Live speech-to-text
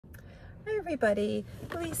Hi everybody,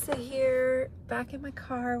 Lisa here, back in my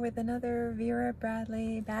car with another Vera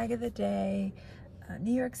Bradley bag of the day,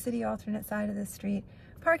 New York City alternate side of the street,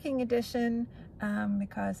 parking edition,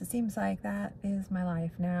 because it seems like that is my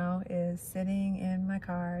life now, is sitting in my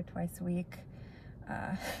car twice a week,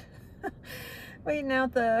 waiting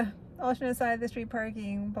out the alternate side of the street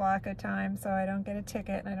parking block of time so I don't get a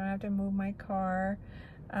ticket and I don't have to move my car,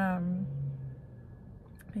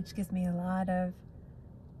 which gives me a lot of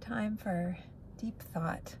time for deep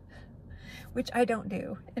thought, which I don't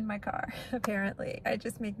do in my car, apparently. I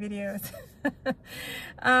just make videos.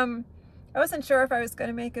 I wasn't sure if I was going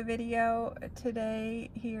to make a video today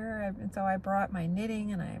here, and so I brought my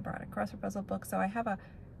knitting and I brought a crossword puzzle book, so I have a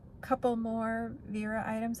couple more Vera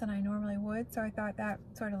items than I normally would, so I thought that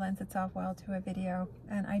sort of lends itself well to a video.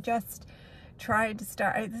 And I just tried to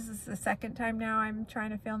start, this is the second time now I'm trying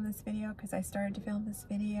to film this video, because I started to film this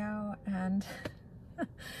video and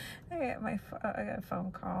I got a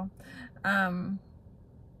phone call, and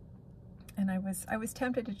I was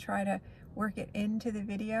tempted to try to work it into the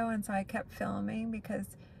video, and so I kept filming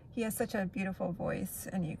because he has such a beautiful voice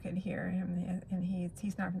and you can hear him, and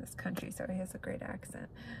he's not from this country, so he has a great accent,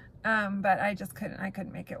 but I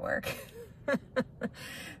couldn't make it work.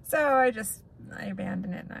 So I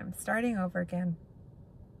abandoned it and I'm starting over again.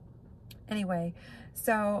 Anyway,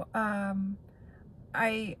 so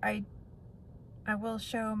I will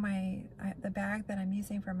show the bag that I'm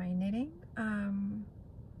using for my knitting,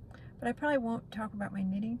 but I probably won't talk about my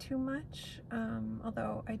knitting too much,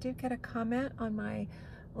 although I did get a comment on my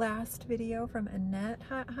last video from Annette.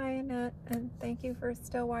 Hi Annette, and thank you for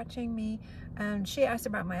still watching me. She asked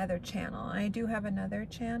about my other channel. I do have another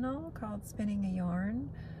channel called Spinning a Yarn,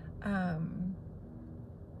 and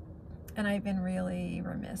I've been really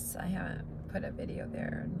remiss. I haven't put a video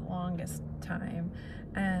there in the longest time,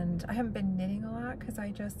 and I haven't been knitting a lot because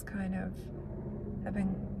I just kind of have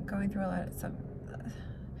been going through a lot of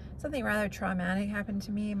something rather traumatic happened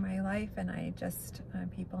to me in my life, and I just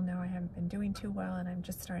people know I haven't been doing too well, and I'm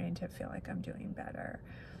just starting to feel like I'm doing better.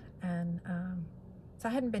 And so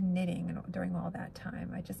I hadn't been knitting during all that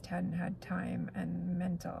time. I just hadn't had time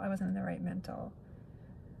and I wasn't in the right mental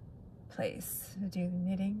place to do the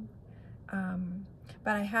knitting.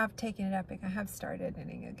 But I have taken it up, I have started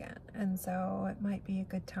knitting again, and so it might be a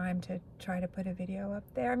good time to try to put a video up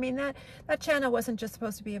there. I mean, that channel wasn't just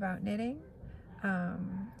supposed to be about knitting. I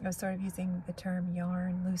was sort of using the term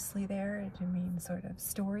yarn loosely there to mean sort of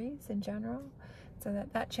stories in general, so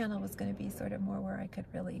that channel was going to be sort of more where I could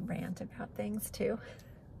really rant about things too.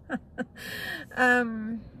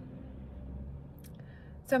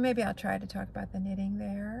 So maybe I'll try to talk about the knitting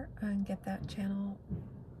there and get that channel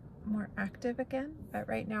more active again, but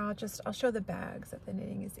right now I'll show the bags that the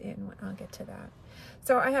knitting is in when I'll get to that.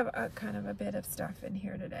 So I have a kind of a bit of stuff in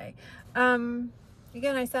here today.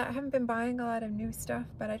 Again, I said I haven't been buying a lot of new stuff,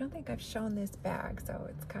 but I don't think I've shown this bag, so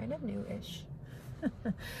it's kind of new-ish.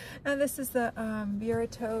 And this is the Vera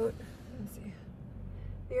Tote. Let's see,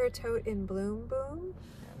 Vera Tote in Bloom Boom.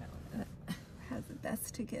 I don't know, that has the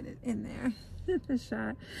best to get it in there. The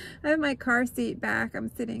shot. I have my car seat back.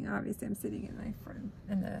 Obviously I'm sitting in my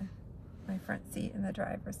front seat in the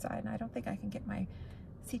driver's side, and I don't think I can get my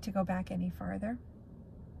seat to go back any farther.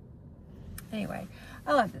 Anyway,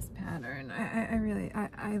 I love this pattern.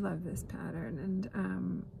 I love this pattern,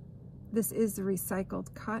 and this is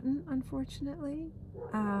recycled cotton, unfortunately,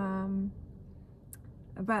 but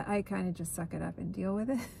I kind of just suck it up and deal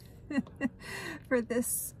with it. For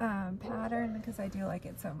this pattern, because I do like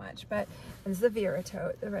it so much. But this is the Vera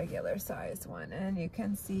Tote, the regular size one, and you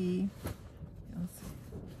can see,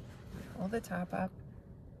 hold the top up,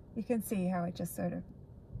 you can see how it just sort of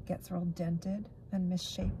gets real dented and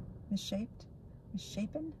misshapen, is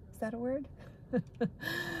that a word?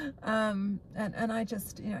 And I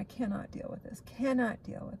just, I cannot deal with this,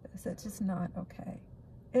 it's just not okay.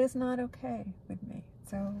 It is not okay with me,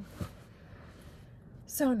 so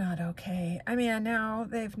not okay. I mean, now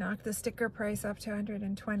they've knocked the sticker price up to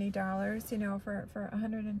 $120, for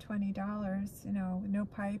 $120, no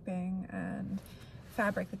piping and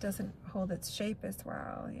fabric that doesn't hold its shape as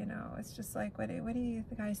well, it's just like, what are you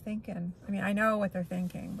guys thinking? I mean, I know what they're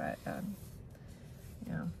thinking, but,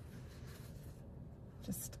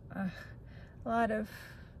 just a lot of,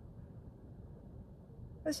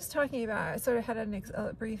 I was just talking about, I sort of had a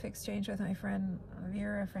brief exchange with my friend,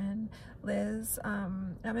 Vera friend, Liz.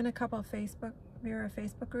 I'm in a couple of Vera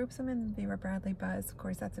Facebook groups. I'm in Vera Bradley Buzz. Of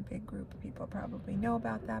course, that's a big group. People probably know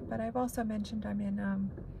about that, but I've also mentioned I'm in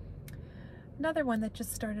another one that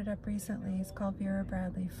just started up recently. It's called Vera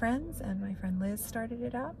Bradley Friends, and my friend Liz started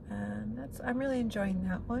it up, and I'm really enjoying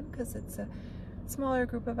that one because it's smaller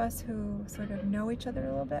group of us who sort of know each other a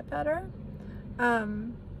little bit better.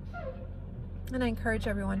 And I encourage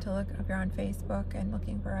everyone to look, if you're on Facebook and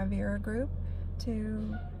looking for a Vera group,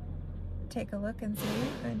 to take a look and see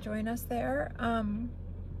and join us there.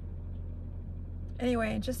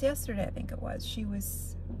 Anyway, just yesterday, I think it was,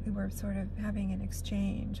 we were sort of having an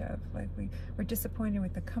exchange of, like, we were disappointed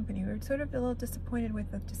with the company. We were sort of a little disappointed with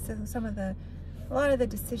a lot of the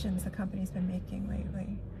decisions the company's been making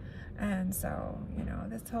lately. And so, you know,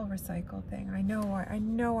 this whole recycle thing, I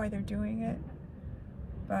know why they're doing it,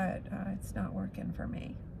 but it's not working for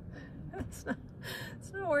me. It's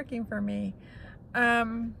not working for me.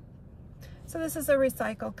 So this is a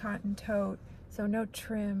recycled cotton tote, so no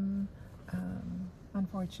trim.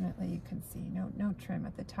 Unfortunately, you can see no trim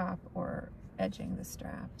at the top or edging the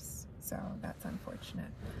straps, so that's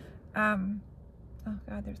unfortunate. Oh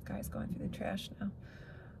God, there's guys going through the trash now.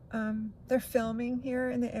 They're filming here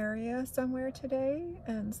in the area somewhere today,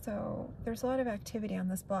 and so there's a lot of activity on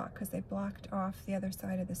this block because they blocked off the other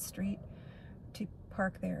side of the street to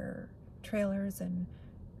park their trailers and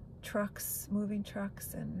trucks, moving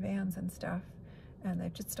trucks and vans and stuff. And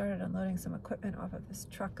they've just started unloading some equipment off of this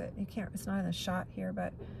truck that it's not in the shot here,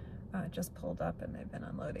 but it just pulled up, and they've been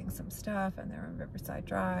unloading some stuff, and they're on Riverside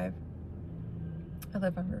Drive. I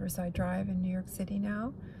live on Riverside Drive in New York City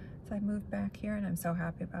now, so I moved back here, and I'm so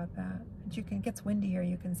happy about that. But it gets windy here,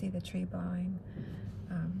 you can see the tree blowing.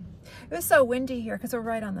 It was so windy here because we're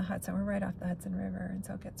right on the Hudson, we're right off the Hudson River, and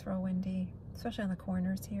so it gets real windy, especially on the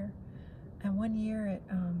corners here. And one year it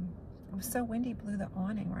was so windy, it blew the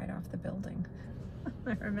awning right off the building.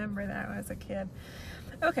 I remember that when I was a kid.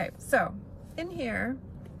 Okay, so in here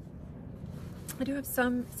I do have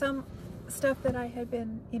some stuff that I had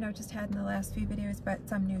been, you know, just had in the last few videos, but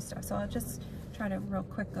some new stuff. So I'll just try to real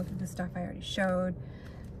quick go through the stuff I already showed.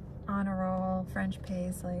 Honor roll, French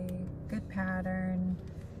paisley, good pattern,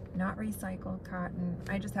 not recycled cotton.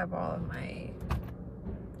 I just have all of my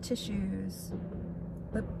tissues,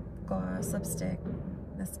 lip gloss, lipstick,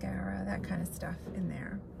 mascara, that kind of stuff in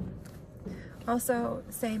there. Also,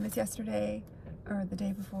 same as yesterday or the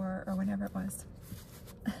day before or whenever it was.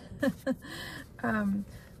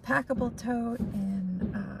 Packable tote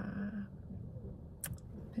in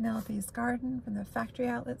Penelope's Garden from the factory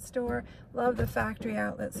outlet store. Love the factory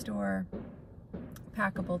outlet store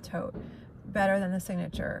packable tote. Better than the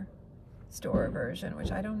signature store version,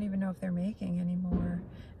 which I don't even know if they're making anymore.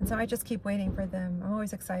 And so I just keep waiting for them. I'm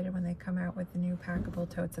always excited when they come out with the new packable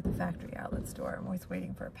totes at the factory outlet store. I'm always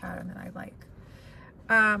waiting for a pattern that I like.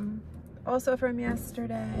 Also from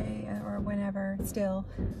yesterday or whenever, still,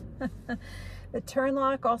 the turn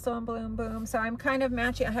lock, also on Bloom Boom. So I'm kind of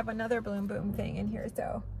matching. I have another Bloom Boom thing in here,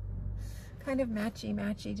 so kind of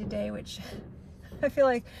matchy today, which I feel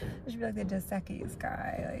like I should be like the Dos Equis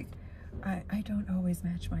guy. Like, I don't always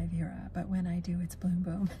match my Vera, but when I do, it's Bloom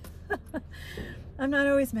Boom. I'm not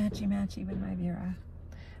always matchy with my Vera,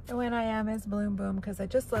 but when I am, it's Bloom Boom because I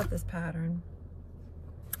just love this pattern.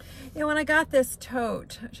 You know, when I got this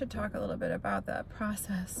tote, I should talk a little bit about that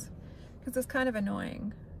process because it's kind of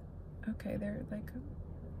annoying. Okay, they're like,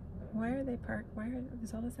 why are they parked?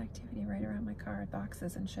 There's all this activity right around my car,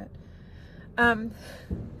 boxes and shit. I don't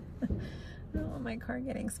want my car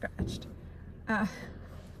getting scratched. I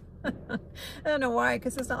don't know why,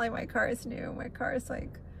 because it's not like my car is new. My car is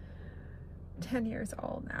like 10 years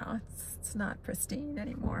old now. It's not pristine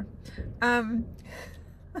anymore.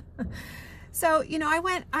 So, you know,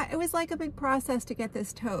 it was like a big process to get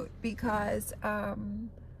this tote because I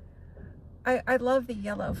love the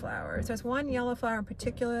yellow flowers. There's one yellow flower in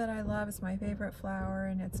particular that I love. It's my favorite flower,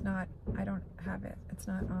 and it's not, I don't have it. It's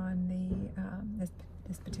not on the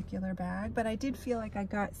this particular bag, but I did feel like I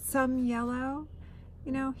got some yellow,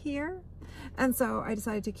 you know, here. And so I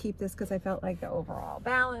decided to keep this because I felt like the overall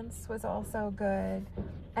balance was also good,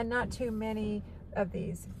 and not too many of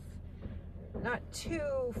these, not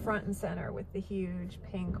too front and center with the huge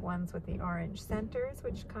pink ones with the orange centers,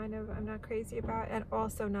 which kind of I'm not crazy about, and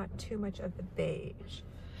also not too much of the beige.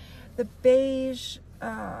 The beige,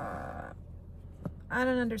 I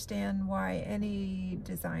don't understand why any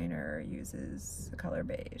designer uses the color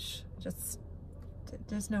beige. Just,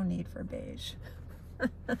 there's no need for beige.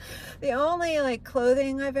 The only like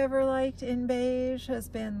clothing I've ever liked in beige has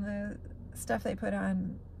been the stuff they put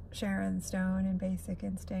on Sharon Stone in Basic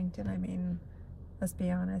Instinct, and I mean, let's be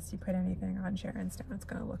honest, you put anything on Sharon Stone, it's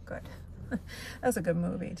gonna look good. That's a good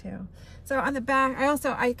movie too. So on the back,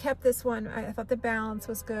 I kept this one. I thought the balance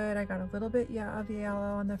was good. I got a little bit of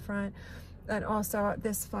yellow on the front, and also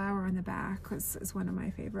this flower on the back is one of my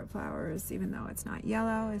favorite flowers, even though it's not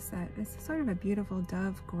yellow. It's sort of a beautiful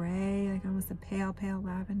dove gray, like almost a pale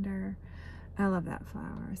lavender. I love that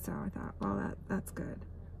flower, so I thought, well, that's good.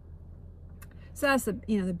 So that's the,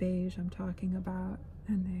 you know, the beige I'm talking about,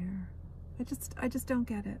 and there. I just don't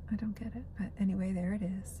get it. I don't get it. But anyway, there it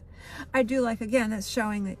is. I do like, again, it's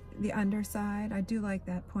showing the underside. I do like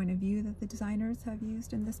that point of view that the designers have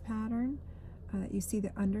used in this pattern. That you see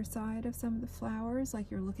the underside of some of the flowers, like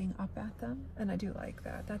you're looking up at them. And I do like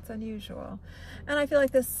that. That's unusual. And I feel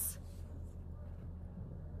like this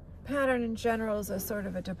pattern in general is a sort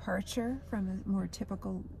of a departure from a more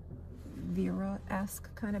typical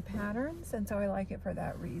Vera-esque kind of patterns, and so I like it for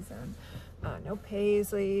that reason. No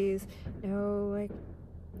paisleys, no like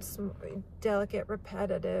delicate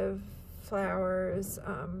repetitive flowers.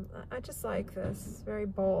 I just like this, very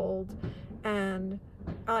bold, and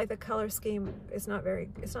I like the color scheme. It's not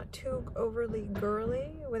too overly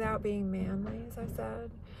girly without being manly, as I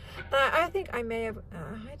said. I think I may have,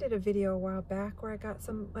 I did a video a while back where I got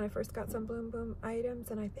some, when I first got some Bloom Boom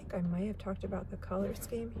items, and I think I may have talked about the color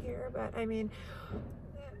scheme here, but I mean,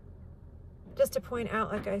 just to point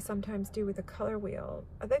out, like I sometimes do with the color wheel,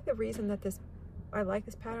 I think the reason that I like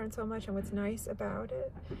this pattern so much and what's nice about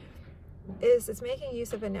it is it's making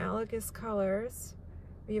use of analogous colors.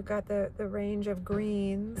 You've got the range of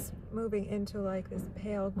greens moving into like this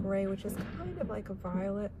pale gray, which is kind of like a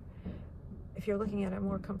violet. If you're looking at a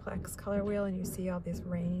more complex color wheel and you see all this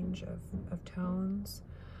range of tones.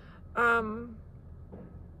 But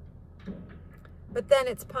then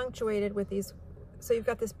it's punctuated with these, so you've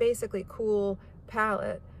got this basically cool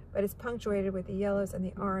palette, but it's punctuated with the yellows and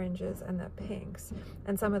the oranges and the pinks.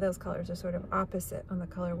 And some of those colors are sort of opposite on the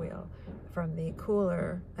color wheel from the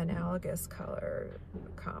cooler analogous color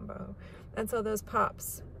combo. And so those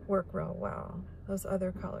pops work real well. Those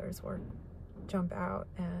other colors jump out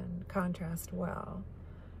and contrast well.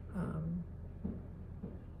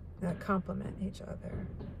 That complement each other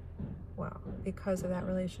well because of that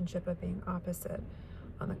relationship of being opposite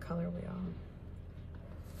on the color wheel.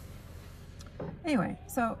 Anyway,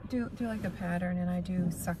 so do like the pattern, and I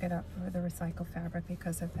do suck it up for the recycled fabric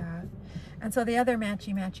because of that. And so the other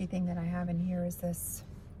matchy thing that I have in here is this,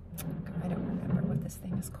 I don't remember what this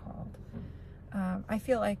thing is called. I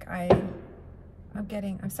feel like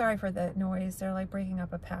I'm sorry for the noise. They're like breaking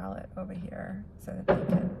up a pallet over here so that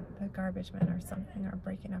the garbage men or something are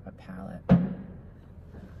breaking up a pallet.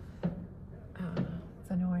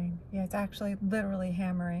 It's annoying. Yeah, it's actually literally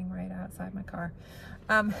hammering right outside my car.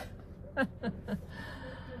 I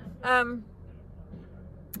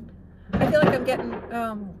feel like I'm getting,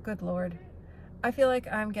 good Lord. I feel like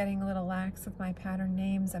I'm getting a little lax with my pattern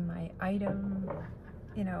names and my item,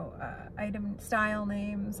 item style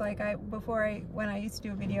names. Like when I used to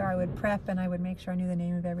do a video, I would prep and I would make sure I knew the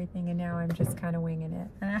name of everything, and now I'm just kind of winging it.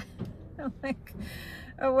 And I'm like,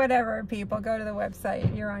 oh, whatever, people, go to the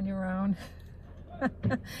website. You're on your own.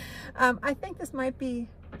 I think this might be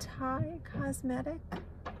Thai Cosmetic.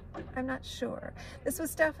 I'm not sure. This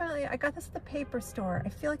was definitely, I got this at the paper store. I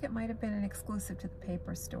feel like it might have been an exclusive to the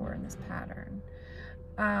paper store in this pattern.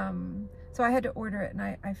 So I had to order it, and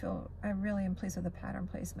I really am pleased with the pattern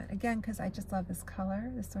placement. Again, because I just love this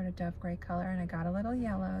color, this sort of dove gray color, and I got a little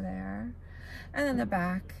yellow there. And then the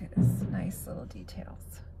back is nice little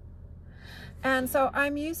details. And so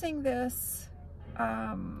I'm using this,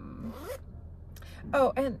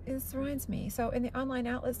 oh, and this reminds me, so in the online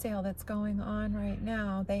outlet sale that's going on right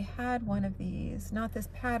now, they had one of these, not this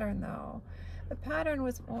pattern though. The pattern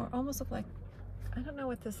was almost looked like, I don't know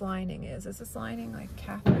what this lining is. Is this lining like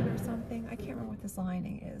Catherine or something? I can't remember what this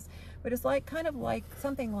lining is, but it's like kind of like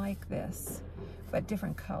something like this, but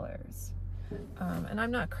different colors. And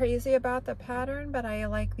I'm not crazy about the pattern, but I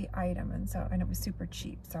like the item, and it was super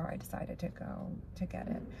cheap, so I decided to go to get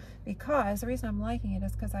it. Because the reason I'm liking it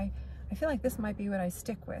is because I feel like this might be what I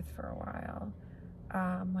stick with for a while.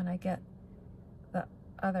 When I get the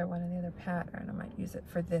other one and the other pattern, I might use it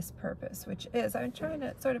for this purpose, which is I'm trying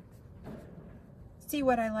to sort of see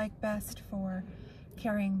what I like best for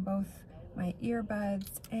carrying both my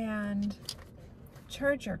earbuds and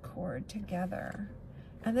charger cord together.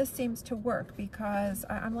 And this seems to work because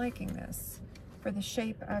I'm liking this for the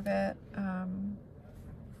shape of it.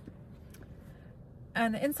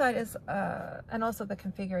 And the inside is, and also the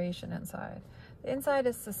configuration inside. The inside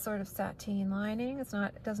is this sort of sateen lining. It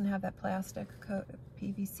doesn't have that plastic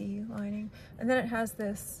PVC lining. And then it has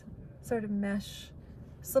this sort of mesh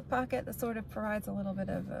slip pocket that sort of provides a little bit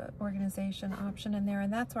of an organization option in there.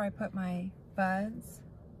 And that's where I put my buds.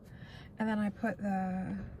 And then I put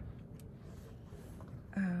the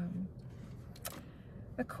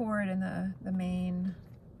cord in the main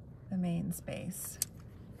space.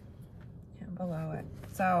 Below it,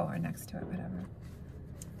 or next to it, whatever.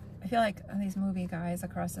 I feel like these movie guys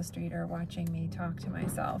across the street are watching me talk to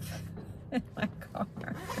myself in my car.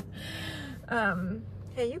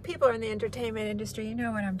 Hey, you people are in the entertainment industry, you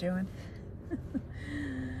know what I'm doing.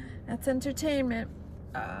 That's entertainment.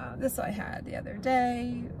 This I had the other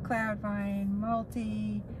day, Cloudvine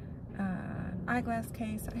multi eyeglass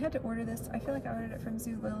case. I had to order this. I feel like I ordered it from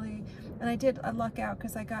Zulily, and I did luck out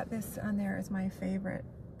because I got this on there as my favorite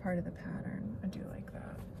part of the pattern. I do like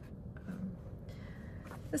that.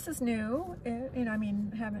 This is new. You know, I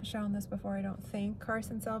mean, haven't shown this before, I don't think.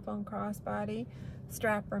 Carson cell phone crossbody,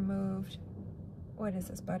 strap removed. What is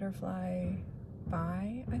this? Butterfly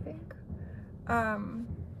by, I think.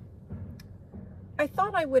 I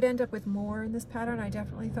thought I would end up with more in this pattern. I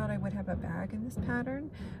definitely thought I would have a bag in this pattern,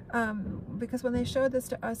 because when they showed this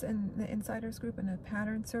to us in the insiders group in a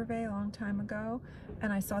pattern survey a long time ago,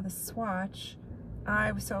 and I saw the swatch,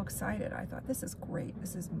 I was so excited. I thought, this is great.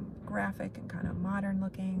 This is graphic and kind of modern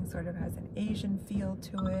looking, sort of has an Asian feel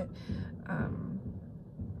to it.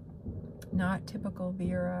 Not typical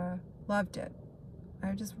Vera. Loved it.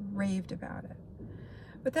 I just raved about it.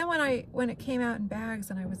 But then when it came out in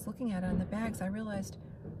bags and I was looking at it in the bags, I realized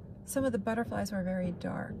some of the butterflies were very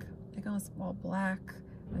dark. Like almost all black.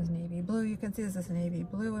 There's navy blue. You can see this is navy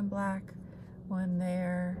blue and black one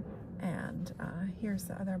there. And here's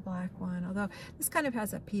the other black one. Although this kind of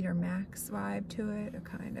has a Peter Max vibe to it, a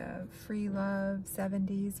kind of free love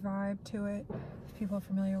 70s vibe to it. If people are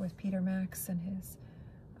familiar with Peter Max and his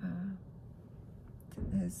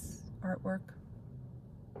artwork.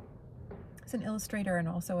 He's an illustrator and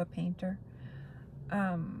also a painter.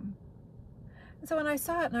 So when I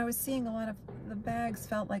saw it and I was seeing a lot of the bags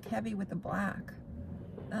felt like heavy with the black.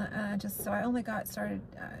 So I only got started,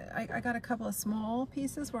 I got a couple of small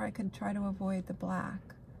pieces where I could try to avoid the black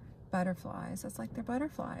butterflies. It's like, they're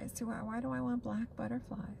butterflies. So why do I want black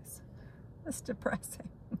butterflies? That's depressing.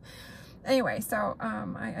 Anyway, so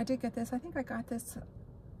I did get this. I think I got this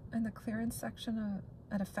in the clearance section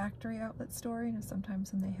at a factory outlet store. You know,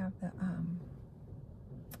 sometimes when they have the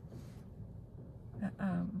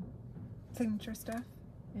signature stuff.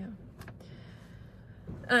 Yeah.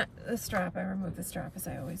 The strap, I removed the strap as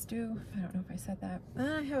I always do. I don't know if I said that.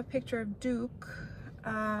 I have a picture of Duke.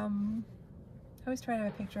 I always try to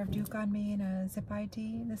have a picture of Duke on me in a zip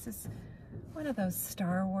ID. This is one of those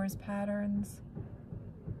Star Wars patterns.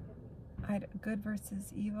 Good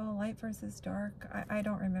versus evil, light versus dark. I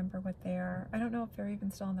don't remember what they are. I don't know if they're even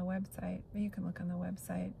still on the website, but you can look on the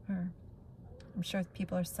website, or I'm sure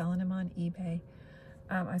people are selling them on eBay.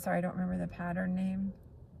 I'm sorry, I don't remember the pattern name.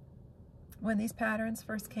 When these patterns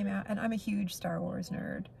first came out, and I'm a huge Star Wars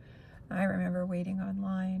nerd, I remember waiting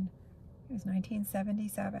online. It was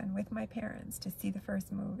 1977 with my parents to see the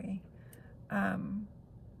first movie.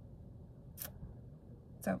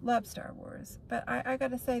 So love Star Wars, but I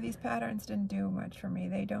gotta say these patterns didn't do much for me.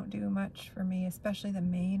 They don't do much for me, especially the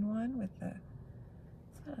main one with the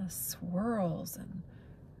sort of swirls and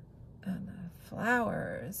the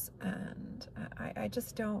flowers, and I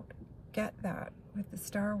just don't get that with the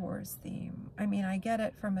Star Wars theme. I mean, I get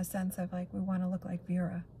it from a sense of like, we want to look like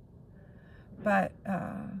Vera, but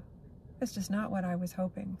it's just not what I was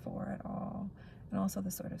hoping for at all. And also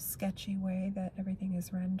the sort of sketchy way that everything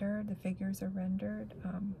is rendered, the figures are rendered,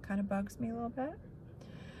 kind of bugs me a little bit.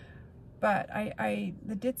 But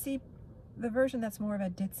the version that's more of a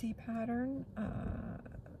ditzy pattern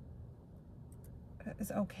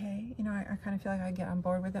is okay. You know, I kind of feel like I get on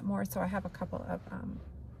board with it more. So I have a couple of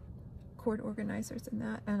cord organizers in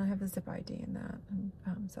that, and I have the zip ID in that,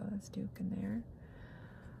 and so that's Duke in there.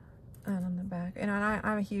 And on the back, and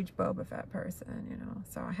I'm a huge Boba Fett person, you know,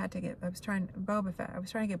 so I had to get, I was trying to get Boba Fett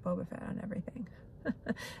on everything. I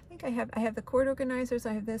think I have the cord organizers,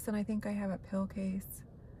 I have this, and I think I have a pill case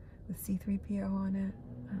with C-3PO on it.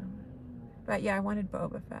 But yeah, I wanted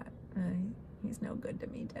Boba Fett. He's no good to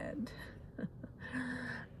me dead.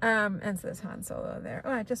 And so there's Han Solo there.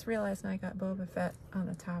 Oh, I just realized now I got Boba Fett on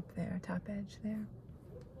the top there, top edge there.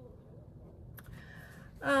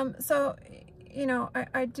 So, you know,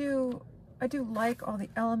 I do like all the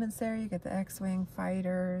elements there. You get the X-Wing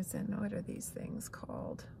fighters, and what are these things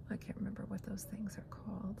called? I can't remember what those things are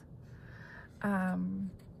called. From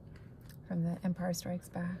the Empire Strikes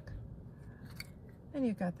Back. And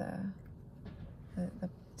you've got the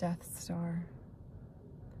Death Star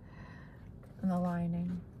and the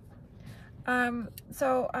lining.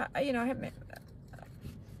 So you know,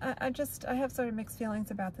 I have sort of mixed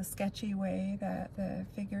feelings about the sketchy way that the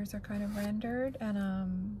figures are kind of rendered,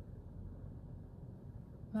 and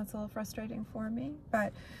that's a little frustrating for me.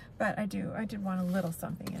 But I did want a little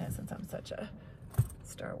something in it since I'm such a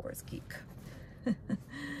Star Wars geek.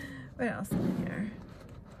 What else in here?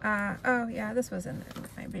 Oh yeah, this was in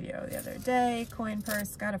my video the other day. Coin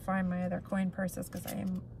purse. Gotta find my other coin purses because I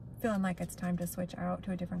am feeling like it's time to switch out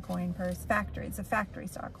to a different coin purse. Factory. It's a factory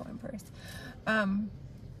stock coin purse.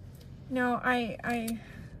 No, I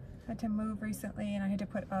had to move recently and I had to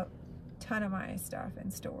put a ton of my stuff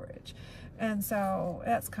in storage. And so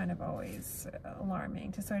that's kind of always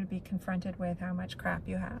alarming to sort of be confronted with how much crap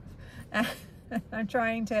you have. I'm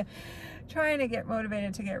trying to get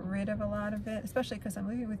motivated to get rid of a lot of it, especially because I'm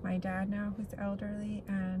living with my dad now, who's elderly,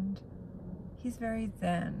 and he's very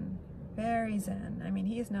zen, very zen. I mean,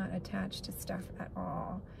 he is not attached to stuff at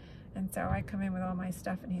all. And so I come in with all my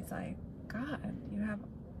stuff and he's like, God, you have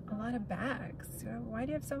a lot of bags. Why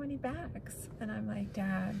do you have so many bags? And I'm like,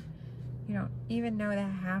 Dad, you don't even know the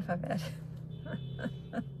half of it.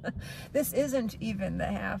 This isn't even the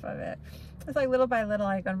half of it. It's like little by little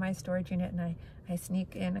I go to my storage unit and I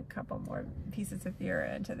sneak in a couple more pieces of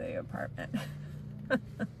Vera into the apartment.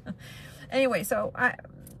 Anyway, so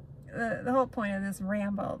the whole point of this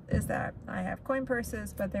ramble is that I have coin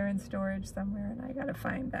purses, but they're in storage somewhere and I gotta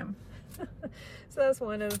find them. So that's the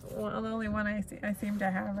only one I seem to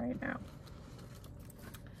have right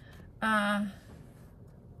now.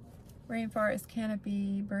 Rainforest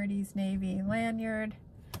Canopy Birdie's Navy lanyard.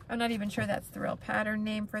 I'm not even sure that's the real pattern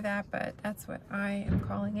name for that, but that's what I am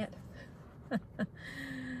calling it.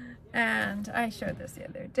 And I showed this the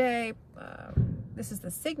other day. This is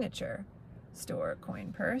the Signature Store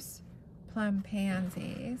coin purse, Plum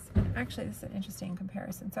Pansies. And actually, this is an interesting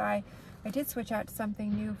comparison. So I did switch out to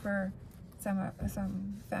something new for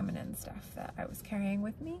some feminine stuff that I was carrying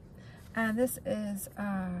with me. And this is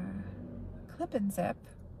clip and zip.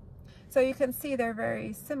 So you can see they're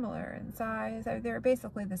very similar in size. They're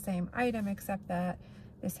basically the same item, except that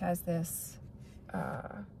this has this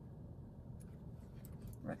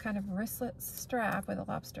kind of wristlet strap with a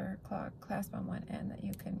lobster claw clasp on one end that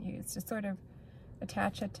you can use to sort of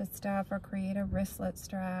attach it to stuff or create a wristlet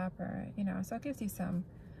strap, or, you know, so it gives you some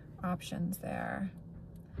options there,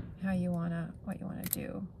 what you wanna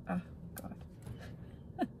do. Oh God.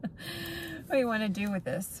 What you wanna do with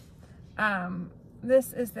this.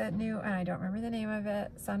 This is the new, and I don't remember the name of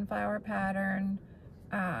it, sunflower pattern.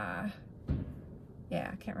 Yeah,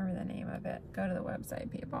 I can't remember the name of it. Go to the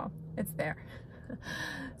website, people. It's there.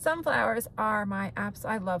 Sunflowers are my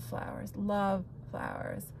I love flowers. Love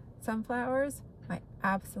flowers. Sunflowers, my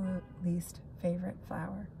absolute least favorite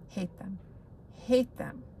flower. Hate them. Hate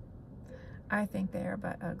them. I think they are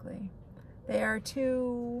but ugly. They are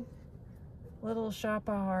too little shop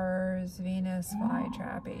of horrors, Venus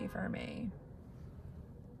flytrappy for me.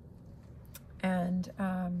 And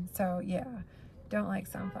so yeah, don't like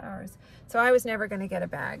sunflowers. So I was never going to get a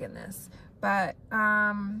bag in this, but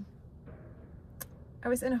I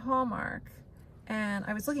was in Hallmark and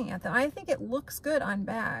I was looking at them. I think it looks good on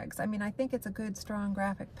bags. I mean, I think it's a good, strong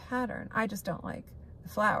graphic pattern. I just don't like the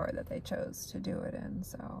flower that they chose to do it in.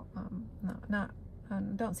 So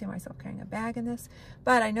don't see myself carrying a bag in this.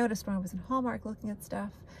 But I noticed when I was in Hallmark looking at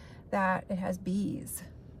stuff that it has bees.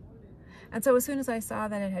 And so as soon as I saw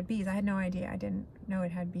that it had bees, I had no idea. I didn't know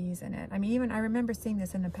it had bees in it. I mean, I remember seeing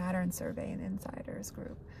this in the pattern survey in Insiders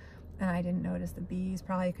group, and I didn't notice the bees,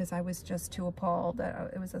 probably because I was just too appalled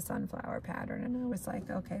that it was a sunflower pattern. And I was like,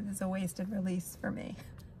 okay, this is a wasted release for me.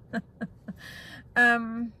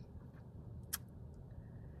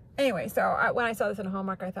 Anyway, so when I saw this in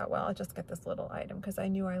Hallmark, I thought, well, I'll just get this little item because I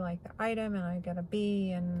knew I liked the item, and I got a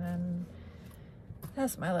bee, and then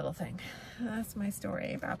that's my little thing. That's my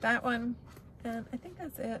story about that one. And I think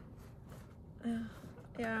that's it.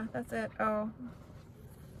 Yeah, that's it. Oh,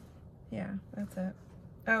 yeah, that's it.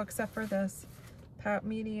 Oh, except for this pout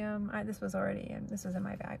medium. This was in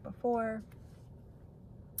my bag before.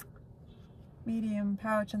 Medium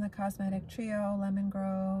pouch in the Cosmetic Trio, Lemon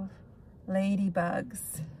Grove,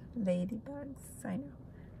 Ladybugs. Ladybugs, I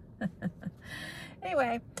know.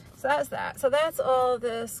 Anyway, so that's that. So that's all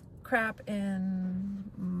this crap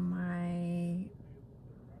in my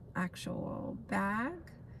actual bag.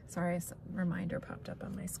 Sorry, a reminder popped up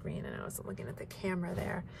on my screen and I was looking at the camera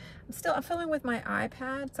there. I'm filming with my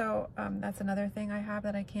iPad, so that's another thing I have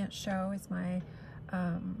that I can't show is my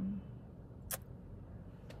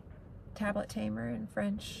tablet tamer in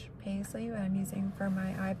French paisley that I'm using for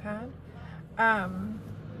my iPad.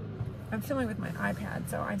 I'm filming with my iPad,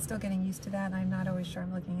 so I'm still getting used to that, and I'm not always sure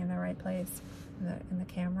I'm looking in the right place in the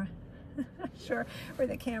camera. Sure where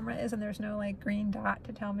the camera is, and there's no like green dot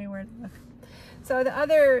to tell me where to look. So the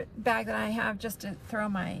other bag that I have just to throw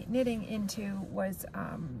my knitting into was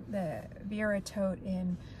the Vera Tote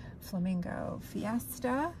in Flamingo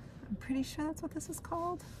Fiesta I'm pretty sure that's what this is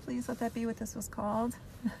called. Please let that be what this was called.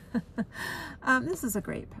 This is a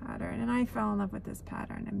great pattern, and I fell in love with this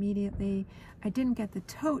pattern immediately. I didn't get the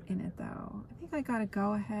tote in it though. I think I got a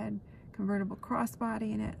go-ahead convertible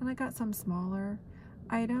crossbody in it, and I got some smaller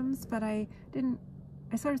items, but I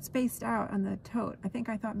sort of spaced out on the tote. I think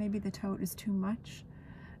I thought maybe the tote is too much.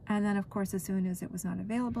 And then of course, as soon as it was not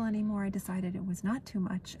available anymore, I decided it was not too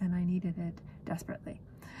much and I needed it desperately.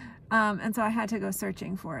 And so I had to go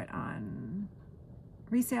searching for it on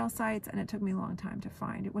resale sites, and it took me a long time to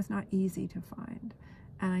find. It was not easy to find.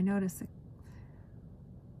 And I noticed that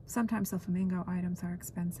sometimes the Flamingo items are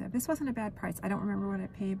expensive. This wasn't a bad price. I don't remember what I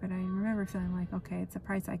paid, but I remember feeling like, okay, it's a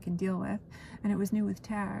price I can deal with. And it was new with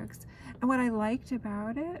tags. And what I liked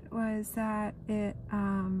about it was that it,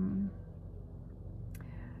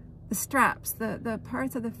 the straps, the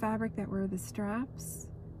parts of the fabric that were the straps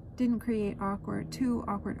didn't create too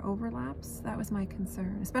awkward overlaps. That was my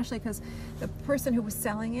concern, especially because the person who was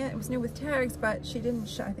selling it was new with tags, but she didn't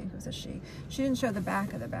show, I think it was a she didn't show the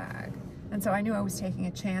back of the bag. And so I knew I was taking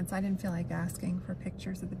a chance. I didn't feel like asking for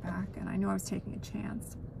pictures of the back, and I knew I was taking a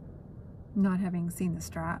chance not having seen the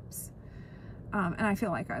straps. And I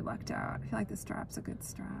feel like I lucked out. I feel like the strap's a good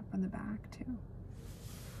strap on the back too.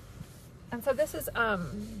 And so this is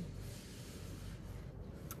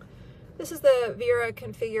the Vera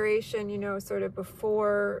configuration, you know, sort of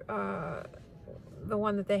before the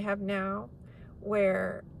one that they have now,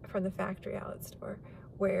 where, from the factory outlet store,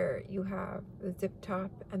 where you have the zip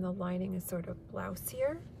top and the lining is sort of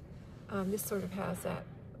blousier. This sort of has that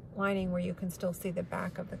lining where you can still see the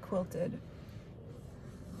back of the quilted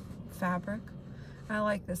fabric. I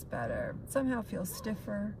like this better. It somehow feels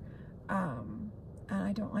stiffer, and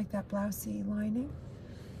I don't like that blousy lining.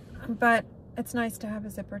 But it's nice to have a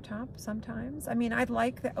zipper top sometimes. I mean, I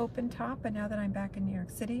like the open top, but now that I'm back in New York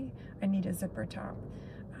City, I need a zipper top.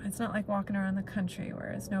 It's not like walking around the country where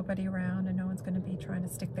there's nobody around and no one's going to be trying to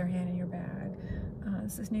stick their hand in your bag.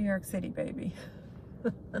 This is New York City, baby.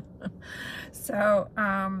 So,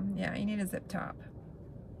 yeah, you need a zip top.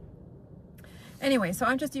 Anyway, so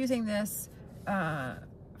I'm just using this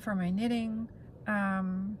for my knitting.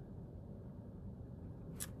 And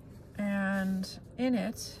in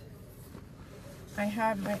it, I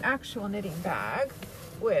have my actual knitting bag,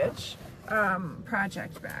 which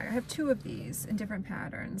project bag. I have two of these in different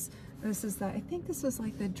patterns. This is I think this was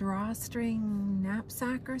like the drawstring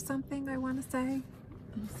knapsack or something, I want to say.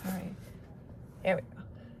 I'm sorry. There we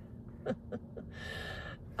go.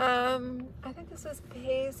 I think this is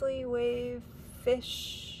Paisley Wave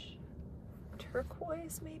Fish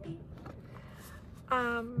Turquoise, maybe.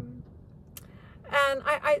 And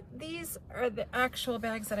these are the actual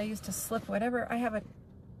bags that I use to slip whatever. I have a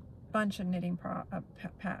bunch of knitting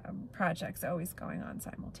projects always going on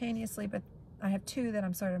simultaneously, but I have two that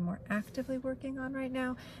I'm sort of more actively working on right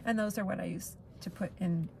now, and those are what I use to put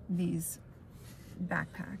in these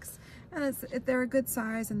backpacks. And they're a good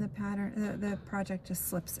size, and the pattern, the project just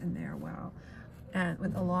slips in there well, and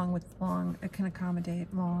it can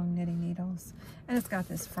accommodate long knitting needles. And it's got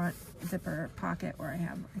this front zipper pocket where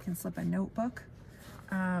I can slip a notebook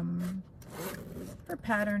for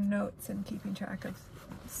pattern notes and keeping track of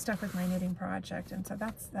stuff with my knitting project. And so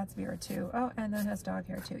that's Vera too. Oh, and that has dog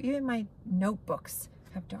hair too. Even my notebooks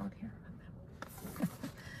have dog hair on them.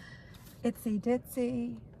 Itsy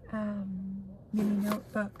Ditsy mini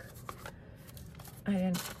notebook.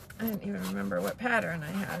 I didn't even remember what pattern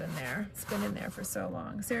I had in there. It's been in there for so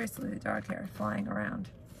long. Seriously, the dog hair flying around.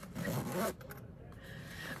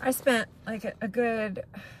 I spent like a good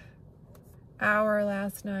hour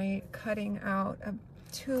last night cutting out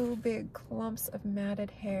two big clumps of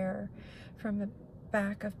matted hair from the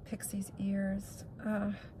back of Pixie's ears.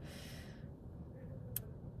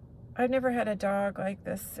 I've never had a dog like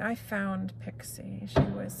this. I found Pixie. She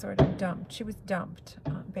was sort of dumped. She was dumped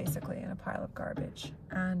basically in a pile of garbage,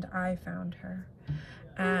 and I found her.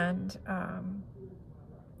 And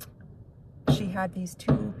she had these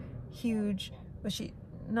two huge,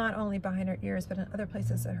 not only behind her ears, but in other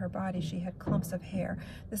places of her body, she had clumps of hair.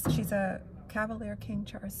 She's a Cavalier King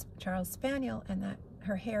Charles Spaniel, and that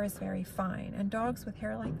her hair is very fine. And dogs with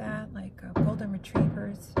hair like that, like golden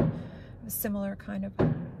retrievers, a similar kind of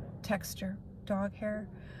texture dog hair,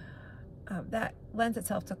 that lends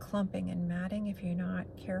itself to clumping and matting if you're not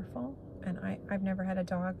careful. And I've never had a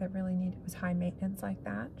dog that really was high maintenance like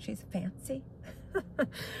that. She's fancy.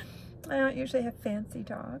 I don't usually have fancy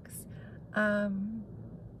dogs.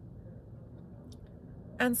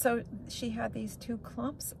 And so she had these two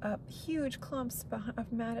clumps, huge clumps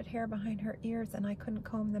of matted hair behind her ears, and I couldn't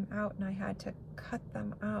comb them out, and I had to cut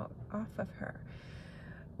them out off of her,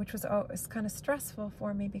 which was always kind of stressful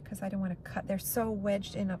for me because I didn't want to cut. They're so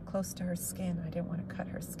wedged in up close to her skin. I didn't want to cut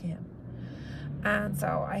her skin. And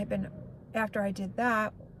so I had been, after I did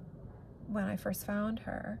that, when I first found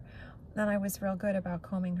her, then I was real good about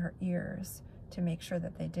combing her ears to make sure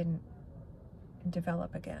that they didn't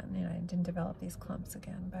develop again. You know, I didn't develop these clumps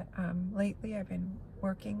again. But lately I've been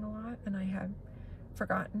working a lot, and I have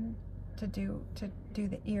forgotten to do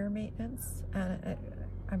the ear maintenance, and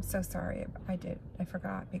I'm so sorry I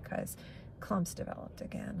forgot, because clumps developed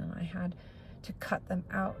again, and I had to cut them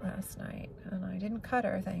out last night, and I didn't cut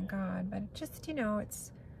her, thank God. But it just, you know,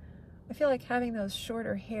 I feel like having those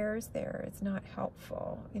shorter hairs there is not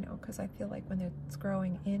helpful, you know, because I feel like when it's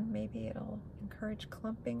growing in, maybe it'll encourage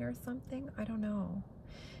clumping or something. I don't know.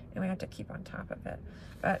 And we have to keep on top of it.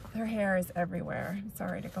 But her hair is everywhere. I'm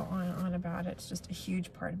sorry to go on and on about it. It's just a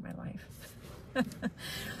huge part of my life.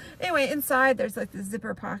 Anyway, inside there's like the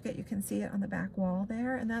zipper pocket. You can see it on the back wall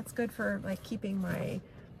there. And that's good for like keeping my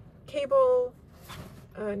cable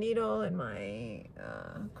needle and my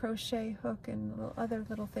crochet hook and other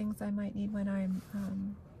little things I might need when I'm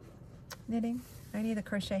knitting. I need the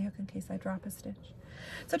crochet hook in case I drop a stitch.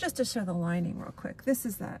 So just to show the lining real quick, this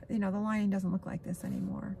is that, you know, the lining doesn't look like this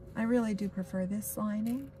anymore. I really do prefer this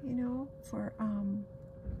lining, you know, for,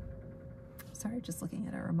 sorry, just looking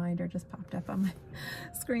at a reminder just popped up on my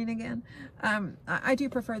screen again. I do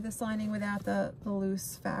prefer this lining without the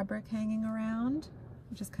loose fabric hanging around,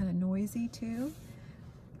 which is kind of noisy too.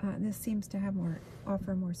 This seems to have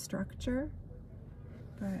offer more structure,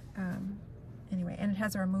 but anyway, and it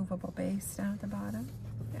has a removable base down at the bottom.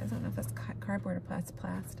 I don't know if that's cardboard or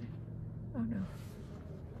plastic. Oh no.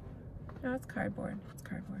 No, it's cardboard. It's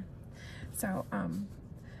cardboard. So, and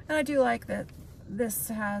I do like that this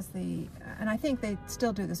has the, and I think they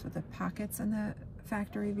still do this with the pockets in the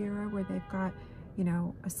factory Vera, where they've got, you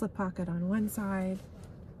know, a slip pocket on one side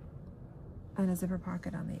and a zipper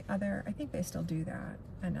pocket on the other. I think they still do that.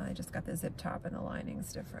 I know they just got the zip top and the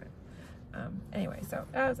lining's different. Anyway, so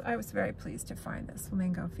I was very pleased to find this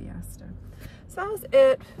Flamingo Fiesta. So that was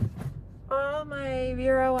it. All my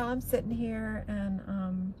Vera while I'm sitting here,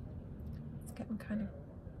 and it's getting kind of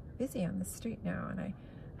busy on the street now, and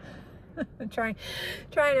I'm trying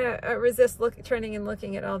to resist turning and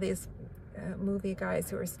looking at all these movie guys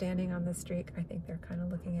who are standing on the street. I think they're kind of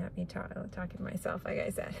looking at me, talking to myself, like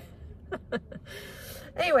I said.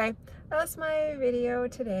 Anyway, that's my video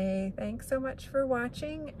today. Thanks so much for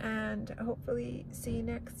watching, and hopefully see you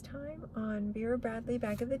next time on Vera Bradley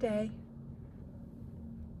Bag of the Day.